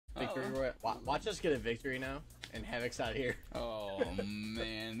victory royale. Watch us get a victory now, and Havoc's out here. Oh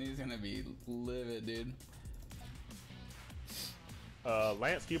man, he's gonna be livid, dude.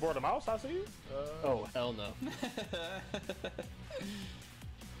 Lance, keyboard and mouse, I see you. Oh, hell no. Lance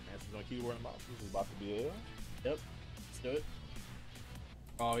is on keyboard and mouse. This is about to be it. Yep. Let's do it.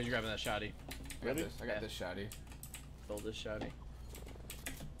 Oh, he's grabbing that shotty. I got this shotty. Stole this shotty.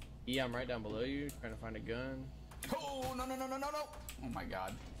 Yeah, I'm right down below you, trying to find a gun. Oh, no, no, no, no, no, no. Oh my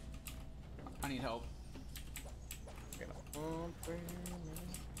god. I need help.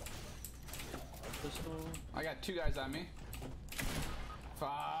 I got 2 guys on me.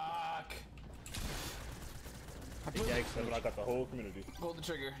 Fuck. But I got the whole community. Pulled the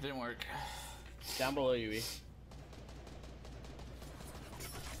trigger. Didn't work. Down below you, E.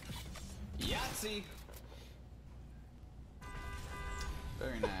 Yahtzee.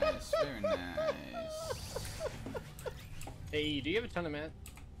 Very nice. Very nice. Hey, E, do you have a ton of mats?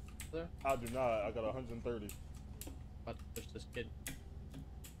 There? I do not. I got 130. About to push this kid.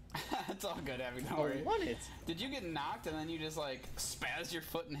 It's all good, Abby. Don't Oh, worry. won it! Did you get knocked and then you just like spazzed your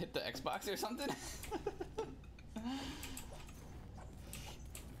foot and hit the Xbox or something?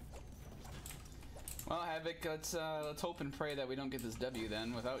 Well, Havoc, let's hope and pray that we don't get this W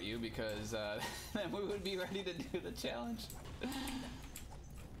then without you, because then we would be ready to do the challenge.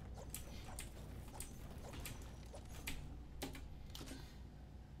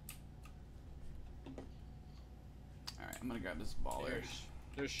 All right, I'm gonna grab this baller.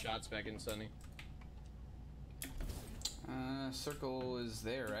 There's shots back in Sunny. Circle is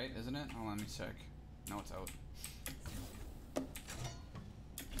there, right? Isn't it? Hold on, let me check. No, it's out.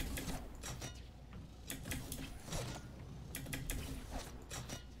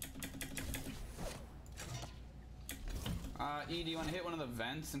 E, do you want to hit one of the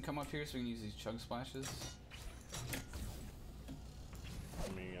vents and come up here so we can use these chug splashes?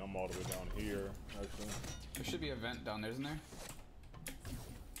 I mean, I'm all the way down here, actually. There should be a vent down there, isn't there?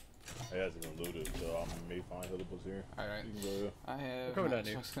 It hasn't been looted, so I may find healables here. Alright. You can go here. I have coming my down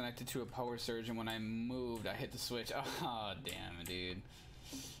here. trucks connected to a power surge, and when I moved, I hit the switch. Oh, damn it, dude.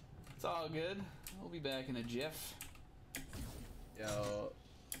 It's all good. We'll be back in a jiff. Yo,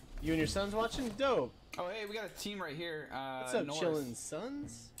 you and your sons watching? Dope. Oh, hey, we got a team right here. What's up, North. chillin'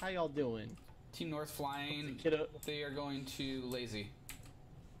 sons? How y'all doing? Team North flying. Kiddo. They are going to Lazy.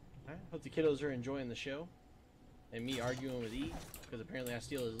 Alright, hope the kiddos are enjoying the show. And me arguing with E, because apparently I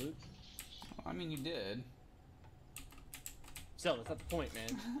steal his loot. Well, I mean, you did. Still, that's not the point,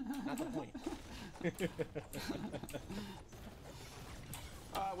 man. Not the point.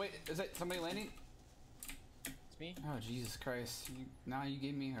 Wait, is that somebody landing? It's me? Oh, Jesus Christ. Now you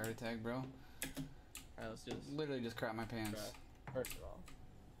gave me a heart attack, bro. Alright, let's do this. Literally just crap my pants. Right. First of all.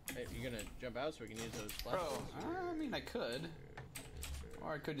 Hey, you're gonna jump out so we can use those Bro, flashlights? I mean, I could.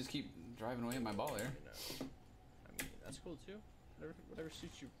 Or I could just keep driving away in my ball there. No. I mean, that's cool too. Whatever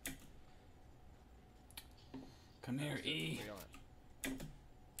suits you. Come here, What E. you want?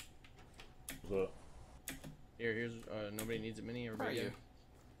 What's up? Here's nobody needs a mini. Where are Everybody you? good?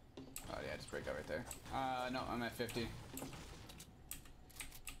 Oh yeah, just break out right there. No, I'm at 50.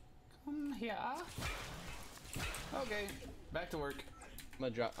 Come here. Okay, back to work.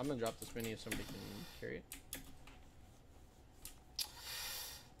 I'm gonna drop this mini if somebody can carry it.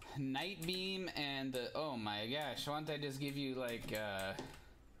 Night beam and the, oh my gosh, why don't I just give you like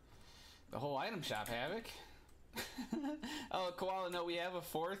the whole item shop, Havoc? Oh, Koala, no, we have a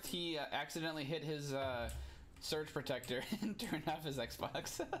fourth. He accidentally hit his surge protector and turned off his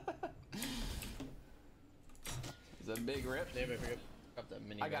Xbox. It's a big rip. David, I forgot drop that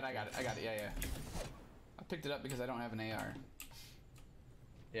mini. I got it, yeah, yeah. I picked it up because I don't have an AR.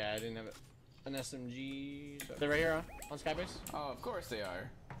 Yeah, I didn't have it. An SMG. So they're right here, huh? On Skybase? Oh, of course they are.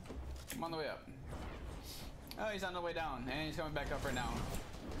 I'm on the way up. Oh, he's on the way down, and he's coming back up right now.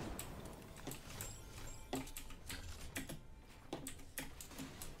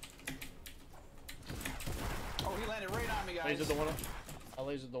 Oh, he landed right on me, guys. Lasered the one. I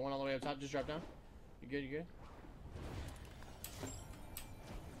lasered the one all the way up top. Just drop down. You good? You good?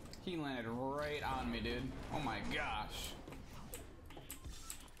 He landed right on me, dude. Oh my gosh.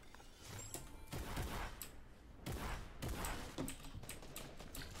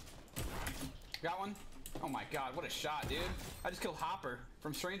 Got one? Oh my god, what a shot, dude. I just killed Hopper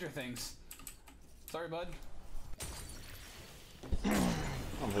from Stranger Things. Sorry, bud.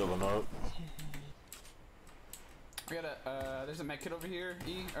 I'm healing up. I got a, there's a med kit over here,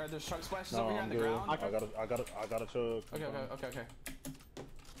 E, or there's chug splashes No, over here I'm on the good. ground. I got a chug. Okay.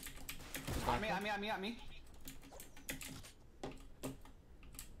 On me.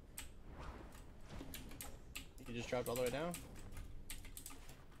 You just dropped all the way down.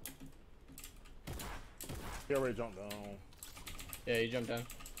 He already jumped down. Yeah, you jumped down.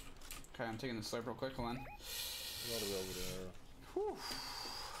 Okay, I'm taking the slurp real quick. Hold on. He's all the way over there. Whew.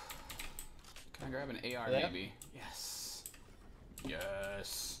 Can I grab an AR Yeah. maybe? Yes.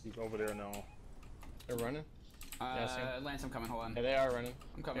 Yes. He's over there now. They're running. Yeah, I see 'em. Lance, I'm coming. Hold on. Yeah, they are running.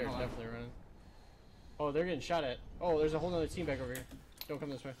 I'm coming. They're Hold on. definitely running. Oh, they're getting shot at. Oh, there's a whole other team back over here. Don't come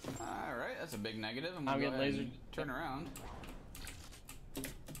this way. All right, that's a big negative. I'm I'm gonna go getting ahead and turn around.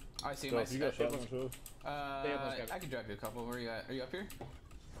 Oh, I see So my if you got step. shotgun shells, Stay I can drop you a couple. Where are you at? Are you up here?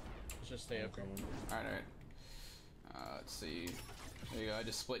 Let's just stay I'm up here. coming. All right. Let's see. There you go. I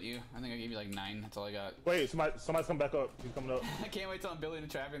just split you. I think I gave you like 9. That's all I got. Wait, somebody's come back up. He's coming up. I can't wait till I'm building the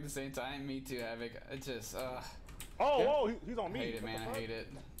traffic at the same time. Me too, Havoc. It's just, Oh, Yeah. whoa, he's on I me. hate it, What man. the I fuck? hate it.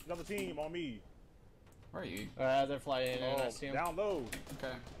 Another team on me. Where are you? They're flying in and I Oh, see them. down low.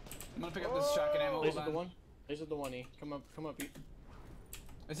 Okay. I'm gonna pick up this shotgun ammo. Laser's Hold the on. one. Laser's the one, E. Come up, E.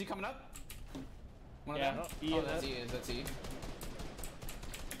 Is he coming up? One Yeah, of them? E Oh, and that's that. E. That's E.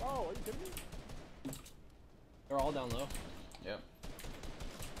 Oh, are you kidding me? They're all down low. Yep.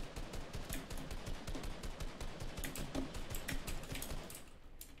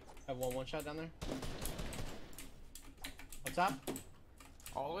 I have one shot down there. What's up?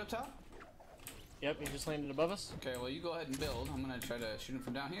 All the way up top? Yep, he just landed above us. Okay, well, you go ahead and build. I'm gonna try to shoot him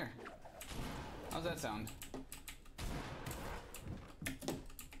from down here. How's that sound?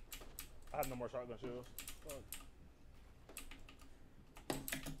 I have no more shotgun shells. Fuck.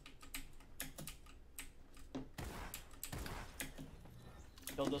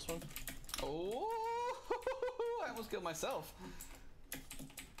 Killed this one. Oh, I almost killed myself.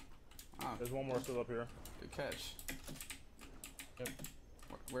 Oh, There's one more still up here. good catch. Yep.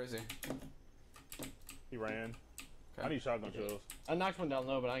 Where is he? He ran. Okay. I need shotgun shells. I knocked one down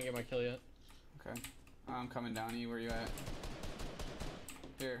low, but I didn't get my kill yet. Okay. I'm coming down. You, where you at?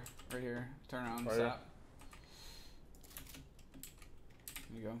 Here, right here. Turn around. Right here. Stop.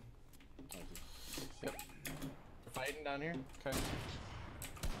 There you go. Yep. We're fighting down here. Okay.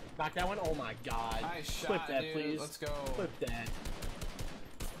 Knock that one. Oh my god. Nice shot, Flip that, dude. please. Let's go. Flip that.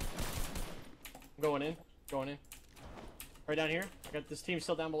 I'm going in. Going in. Right down here. I got this team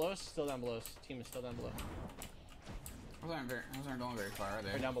still down below us. Still down below us. Team is still down below. Those aren't going very far, are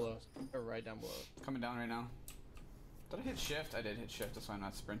they? Right down below us. Or right down below us. Coming down right now. Did I hit shift? I did hit shift. That's why I'm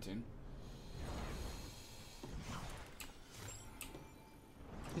not sprinting.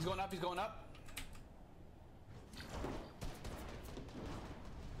 He's going up. He's going up.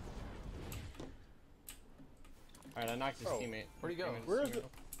 Alright, I knocked his Oh, teammate. where'd he go? Teammate's Where is teammate. it?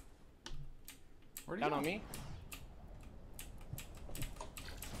 Where'd he Down go? on me?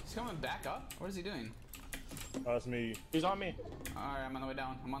 He's coming back up? What is he doing? That's me. He's on me. Alright, I'm on the way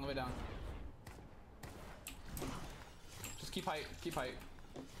down. I'm on the way down. Just keep height. Keep height.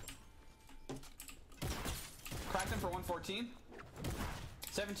 Cracked him for 114.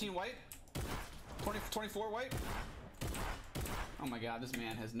 17 white. 24 white. Oh my god, this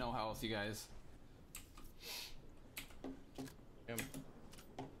man has no health, you guys.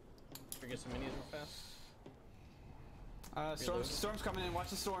 Get some minis real fast. Storm's coming in. Watch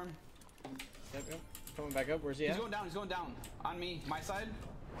the storm. Yep. Coming back up. Where's he He's at? going down. He's going down. On me. My side.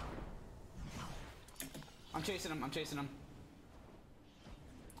 I'm chasing him. I'm chasing him.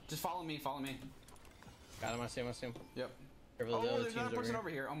 Just follow me. Follow me. Got him. I see him. Yep. Careful, the Oh, other there's team's another person here. over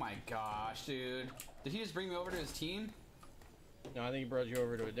here. Oh my gosh, dude. Did he just bring me over to his team? No, I think he brought you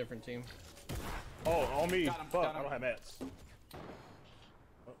over to a different team. Oh, on me. Got him, Fuck, got him. I don't have mats.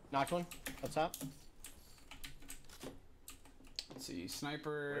 Knocked one. Up top. Let's see.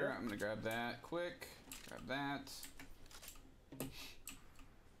 Sniper. Where? I'm gonna grab that quick. Grab that.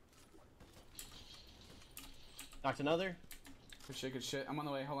 Knocked another. Good shit, good shit. I'm on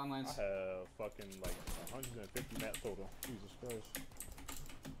the way. Hold on, I Lance. have fucking like 150 mats total. Jesus Christ.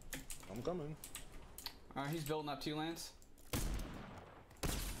 I'm coming. He's building up too, Lance.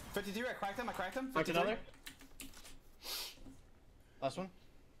 53. I cracked him. I cracked him. Knocked 53. another. Last one.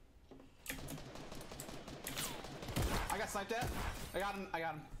 I got sniped at. I got him. I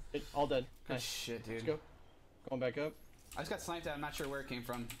got him. All dead. Good Nice. shit, dude. Let's go. Going back up. I just got sniped at. I'm not sure where it came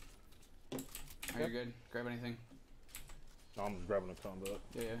from. Oh, you're good. Grab anything. No, I'm just grabbing the combat.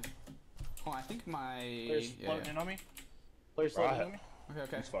 Yeah, yeah. Oh, I think my... Players yeah, floating yeah. in on me. Players Bro, I floating in on me. Okay,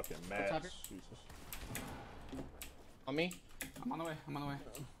 okay. These fucking top mats. here? Jesus. On me. I'm on the way. I'm on the way.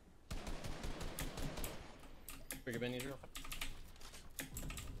 Bigger minis real fast.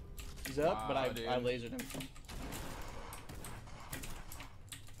 He's up, but Wow, I dude. lasered him.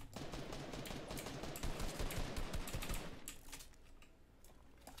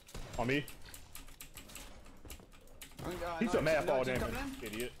 On me. I think, He took mad fall team damage. coming in?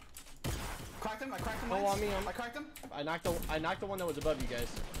 Idiot. Cracked him. I cracked him. Oh, once. on me, on me. I cracked him. I knocked the one that was above you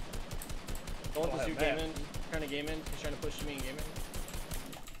guys. The one Oh, with the that suit came in, trying to game in. He's trying to push me and game in.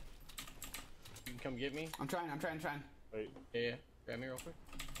 You can come get me. I'm trying. Wait. Yeah. Grab me real quick.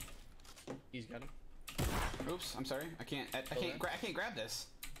 He's got him. Oops. I'm sorry. I can't grab this.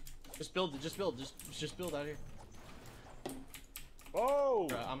 Just build it. Just build. Just build out here. Oh!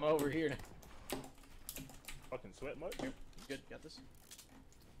 I'm over here now. Fucking sweat much? Here. Good. Got this.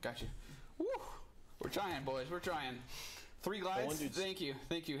 Got you. Woo! We're trying, boys. We're trying. 3 glides. Thank you,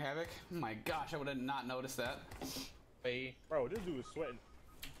 Havoc. Oh my gosh, I would have not noticed that. Hey. Bro, this dude is sweating.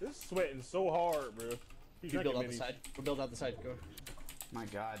 This is sweating so hard, bro. He's You build out minis. the side. We'll build out the side. Go. My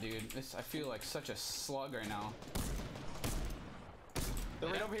God, dude. I feel like such a slug right now. They're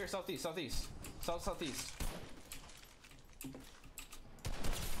right over here, southeast. Southeast.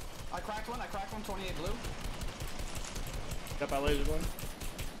 I cracked one. 28 blue. Got my laser one.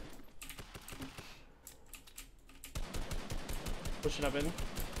 Pushing up in.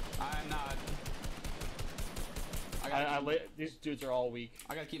 I'm not. These dudes are all weak.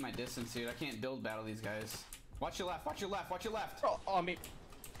 I gotta keep my distance, dude. I can't build battle these guys. Watch your left. Bro, on me.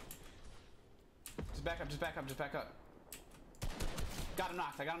 Just back up. Got him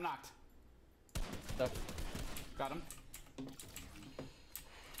knocked. I got him knocked. Stuff. Got him.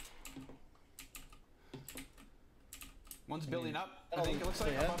 One's building up. I think it looks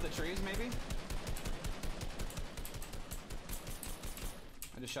like above the trees, maybe.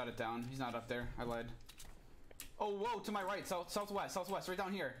 I just shot it down. He's not up there. I lied. Oh, whoa! To my right, southwest, right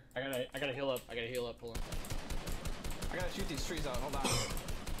down here. I gotta heal up. Hold on. I gotta shoot these trees out. Hold on.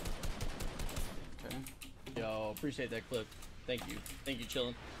 Okay. Yo, appreciate that clip. Thank you,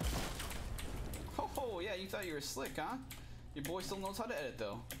 chillin'. Oh, yeah, you thought you were slick, huh? Your boy still knows how to edit,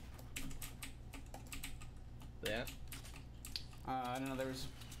 though. Yeah. I don't know.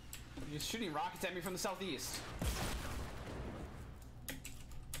 He was shooting rockets at me from the southeast.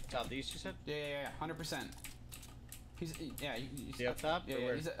 Southeast, you said? Yeah, 100%. He's up top? Yeah, Or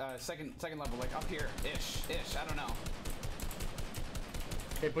where? he's at second level, like up here, ish. I don't know.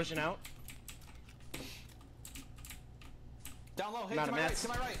 Okay, pushing out. Down low. Hey, Not to a my mess.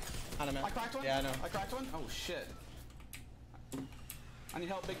 right. Not a mess. I cracked one. Yeah, I know. I cracked one. Oh shit. I need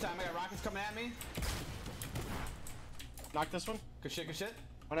help big time. I got rockets coming at me. Knock this one. Good shit.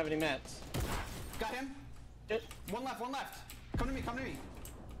 Don't have any mats. Got him. Hit. One left. Come to me.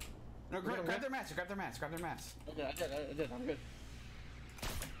 No, grab Okay. their mats. Grab their mats. Okay, I did. I'm good.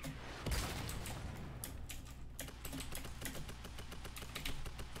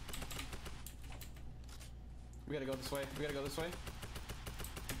 We gotta go this way.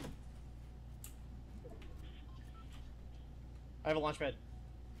 I have a launch pad.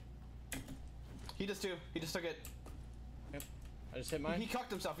 He does too. He just took it. Yep. I just hit mine. He cucked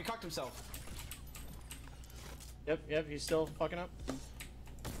himself. Yep. He's still fucking up.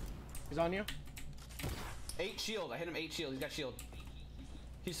 He's on you. 8 shield. I hit him 8 shield. He's got shield.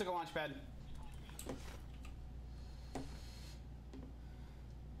 He took a launch pad.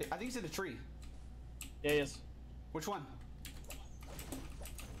 I think he's in a tree. Yeah, he is. Which one?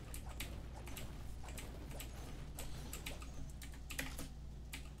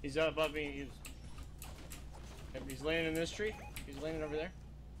 He's up above me. He's landing in this tree. He's landing over there.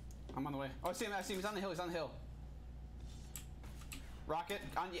 I'm on the way. Oh, I see him. He's on the hill. Rocket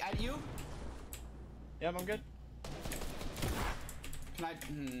at you. Yep, I'm good. Can I?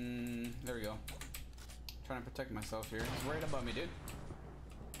 There we go. Trying to protect myself here. He's right above me, dude.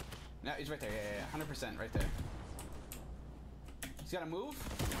 Yeah, he's right there. Yeah, 100% right there. He's got to move.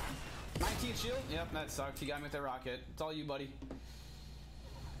 19 shield. Yep, that sucked. He got me with that rocket. It's all you, buddy.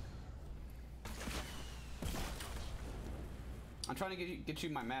 I'm trying to get you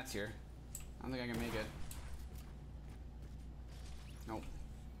my mats here. I don't think I can make it. Nope.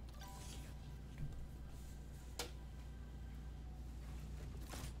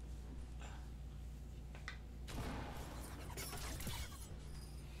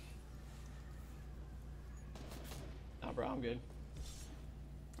 Nah, bro, I'm good.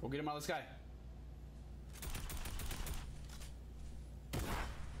 We'll get him out of the sky.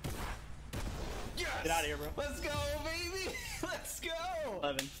 Yes! Get out of here, bro. Let's go, baby! Let's go!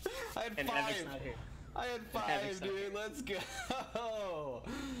 11. I had And 5. Havoc's not here. I had Havoc's 5, not dude. here. Let's go!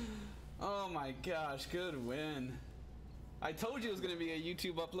 Oh my gosh, good win. I told you it was gonna be a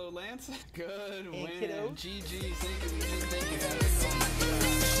YouTube upload, Lance. Good win. kiddo. GG. Thank you, Legion. Thank you, Havoc. Oh my God.